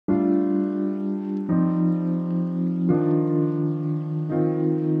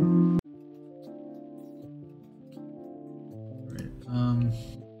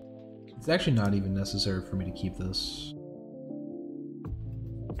actually not even necessary for me to keep this.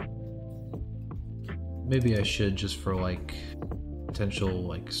 Maybe I should, just for like potential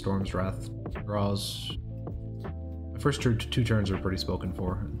like Storm's Wrath draws. My first two turns are pretty spoken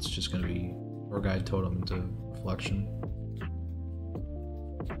for. It's just gonna be Door Guide Totem into Reflection.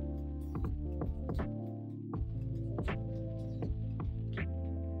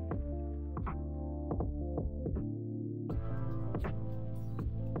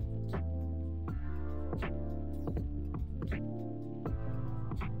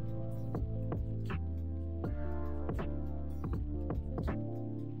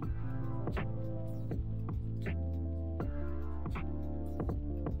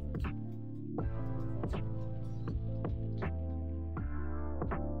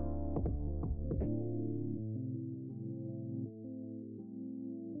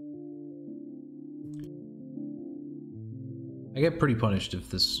 I get pretty punished if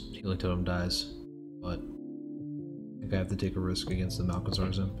this Healing Totem dies, but I think I have to take a risk against the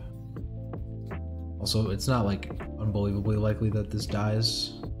Malchezaar's Imp. Also, it's not like unbelievably likely that this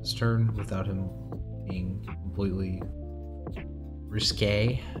dies this turn without him being completely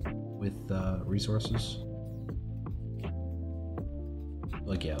risque with resources.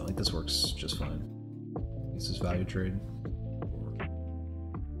 Like, yeah, like this works just fine. This is value trade.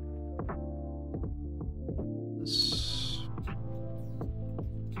 This.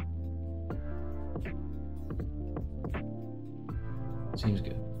 Seems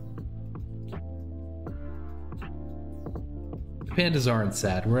good. The pandas aren't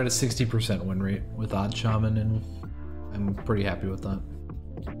sad. We're at a 60% win rate with Odd Shaman, and I'm pretty happy with that.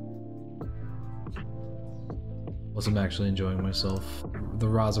 Plus, I'm actually enjoying myself. The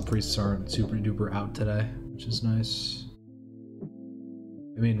Raza priests aren't super duper out today, which is nice.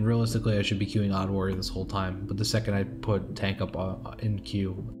 I mean, realistically, I should be queuing Odd Warrior this whole time, but the second I put tank up in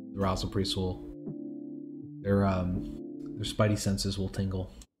queue, the Raza priests will. Their spidey senses will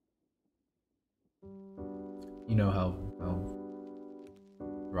tingle. You know how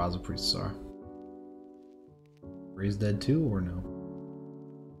Raza priests are. Ray's dead too, or no?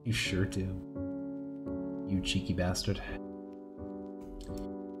 You sure do. You cheeky bastard.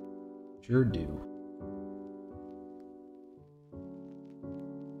 Sure do.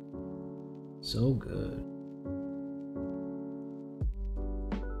 So good.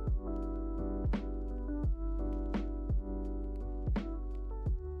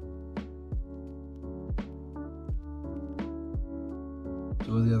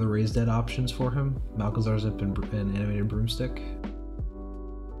 So what are the other Raised Dead options for him? Malchezaar's Imp and Animated Broomstick.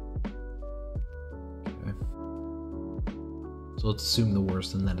 Okay. So let's assume the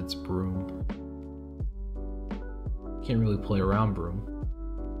worst and that it's Broom. Can't really play around Broom.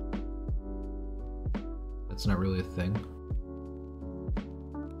 That's not really a thing.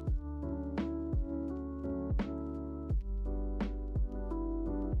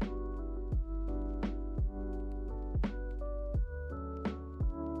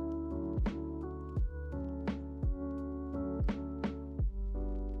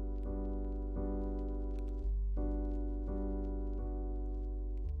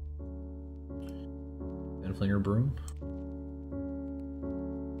 Flinger Broom.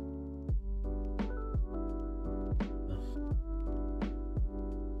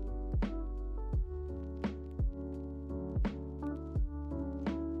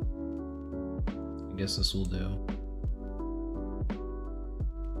 I guess this will do.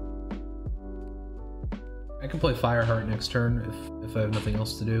 I can play Fireheart next turn if I have nothing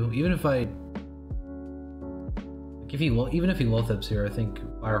else to do. Even if I even if he Loathebs here, I think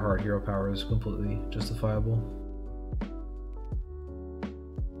Fireheart hero power is completely justifiable.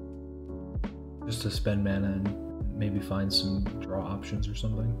 Just to spend mana and maybe find some draw options or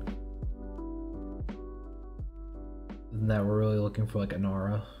something. Other than that, we're really looking for like a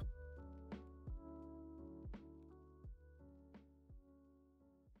Nara.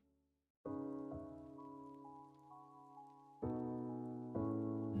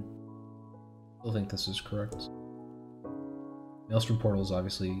 I think this is correct. Maelstrom Portal is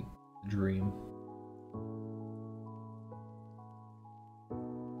obviously a dream.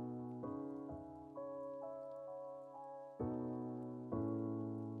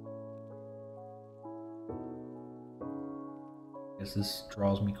 I guess this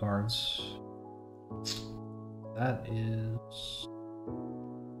draws me cards. That is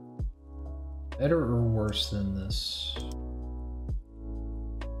better or worse than this?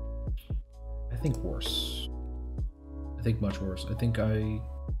 I think worse. I think much worse. I think I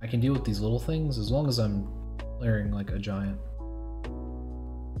can deal with these little things as long as I'm clearing like a giant.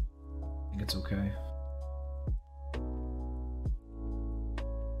 I think it's okay.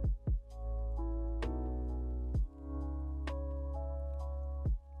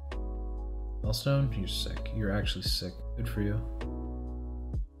 Spellstone? You're sick. You're actually sick. Good for you.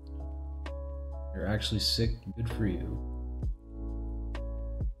 You're actually sick. Good for you.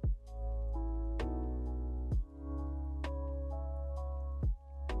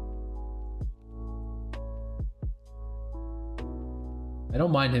 I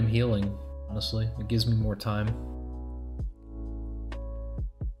don't mind him healing, honestly. It gives me more time.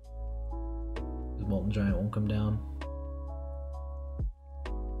 The Molten Giant won't come down.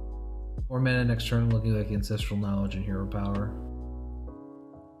 4 mana next turn, looking like Ancestral Knowledge and Hero Power.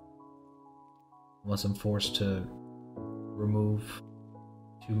 Unless I'm forced to remove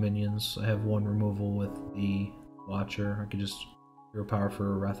 2 minions. I have 1 removal with the Watcher. I could just Hero Power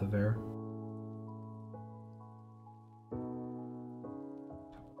for Wrath of Air.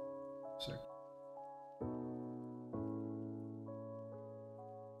 Sick.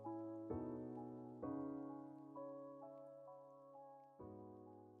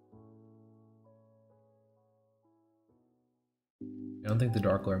 I don't think the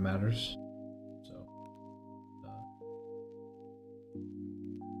Darkglare matters, so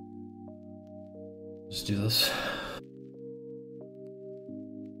just do this.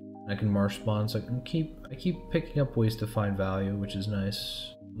 I can marsh bonds. I keep picking up ways to find value, which is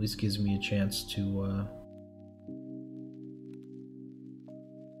nice. At least gives me a chance to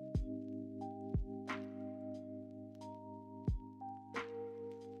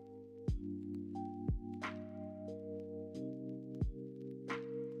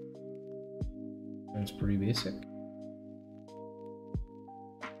it's pretty basic.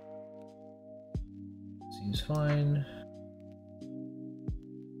 Seems fine.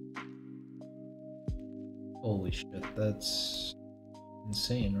 Holy shit, that's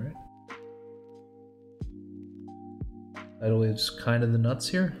insane, right? Tidal Wave's kind of the nuts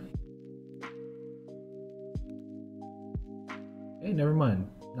here. Hey, never mind.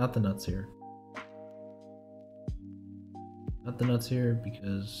 Not the nuts here. Not the nuts here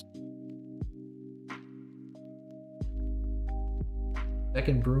because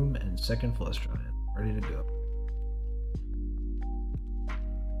second Broom and second Flesh Giant. Ready to go.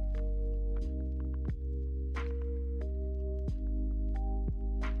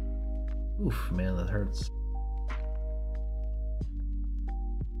 Oof, man, that hurts.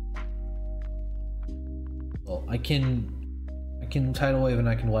 Well, I can Tidal Wave and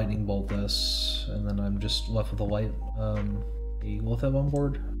I can Lightning Bolt this, and then I'm just left with a Loatheb on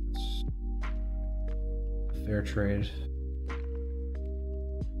board. It's a fair trade.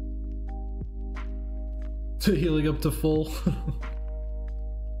 To healing up to full. I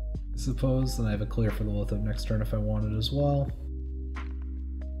suppose. Then I have a clear for the Loatheb next turn if I wanted as well.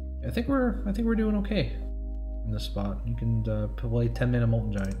 I think we're doing okay in this spot. You can play 10 mana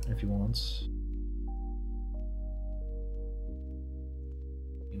Molten Giant if you want.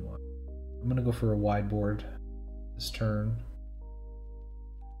 Meanwhile, I'm gonna go for a wide board this turn.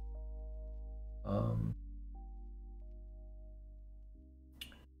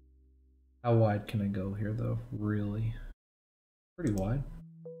 How wide can I go here though? Really? Pretty wide.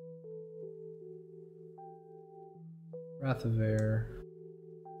 Wrath of Air.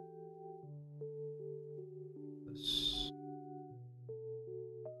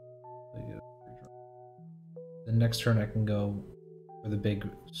 The next turn I can go for the big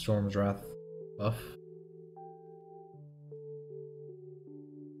Storm's Wrath buff.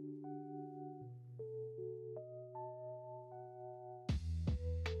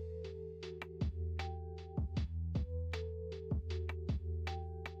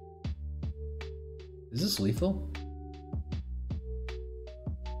 Is this lethal?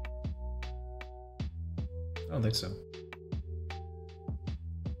 I don't think so.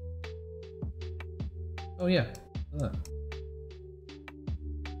 Oh yeah, look at that.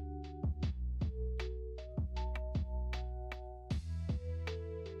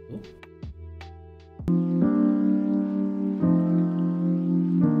 Cool.